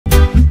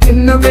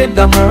In the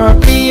rhythm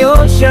of the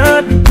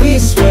ocean we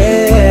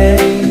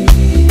sway.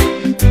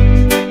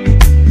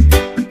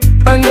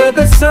 Under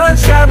the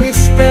sunshine we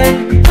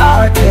spend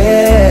our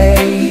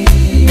days.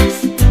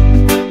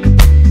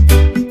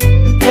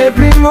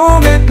 Every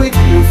moment with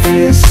you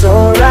feels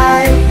so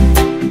right.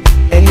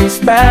 In this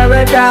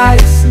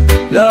paradise,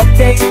 love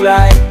takes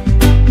flight.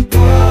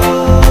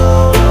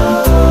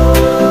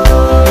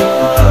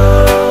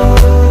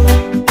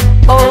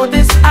 Oh,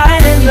 this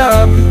island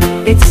love,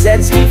 it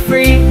sets me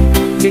free.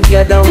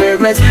 Together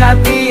we're as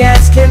happy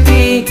as can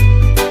be.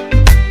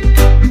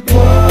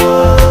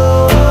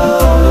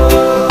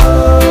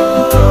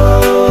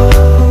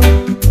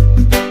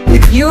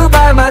 With you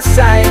by my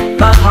side,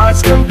 my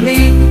heart's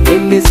complete.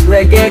 In this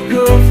reggae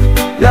groove,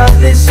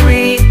 love is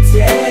sweet.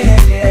 Yeah,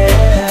 yeah.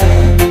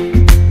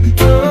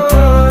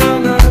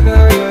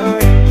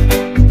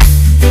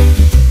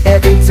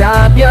 Every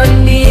time you're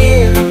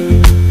near,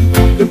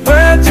 the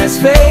world just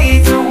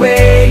fades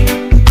away.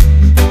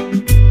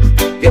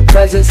 Your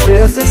presence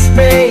fills the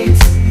space,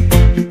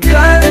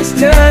 colors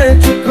turn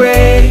to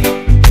gray.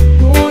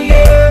 Oh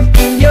yeah,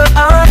 in your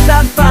arms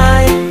I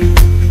find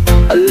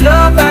a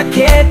love I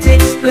can't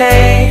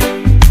explain.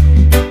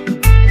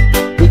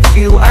 With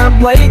you I'm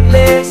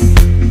weightless,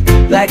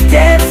 like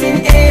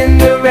dancing in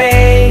the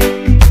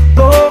rain.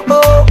 Oh,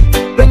 oh,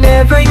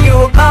 whenever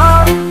you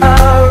are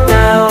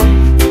around,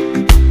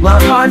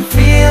 my heart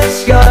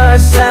feels your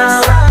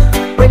sound.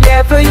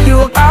 Whenever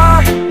you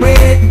are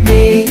with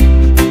me,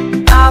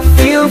 I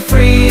feel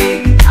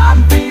free. I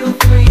feel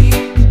free.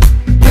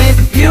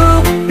 With you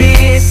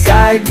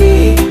beside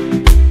me,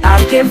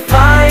 I can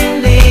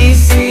finally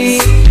see.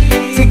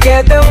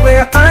 Together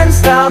we're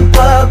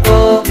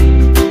unstoppable.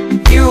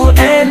 You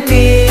and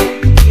me.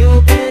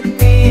 You and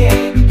me.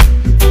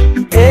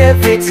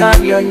 Every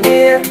time you're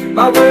near,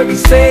 my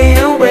worries fade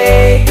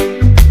away.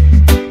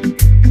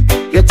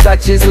 Your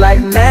touch is like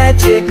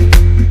magic,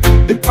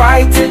 it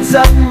brightens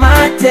up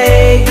my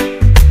day.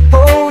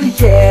 Oh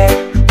yeah,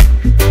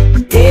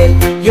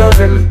 in your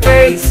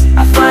embrace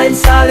I find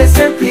solace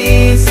and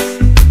peace.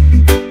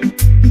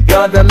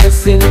 You're the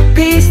missing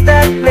piece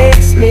that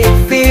makes me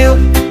feel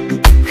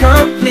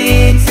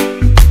complete.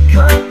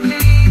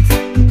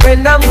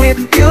 When I'm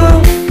with you,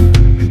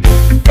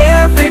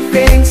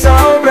 everything's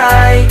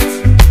alright.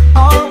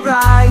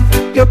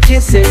 Your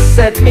kisses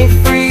set me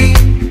free.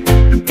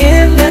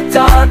 In the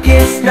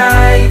darkest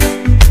night,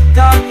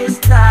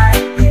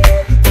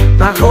 yeah.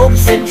 My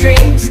hopes and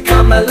dreams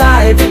come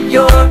alive in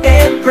your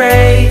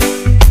embrace.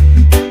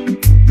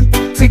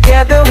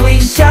 Together we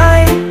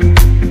shine,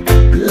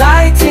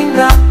 lighting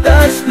up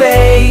the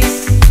space.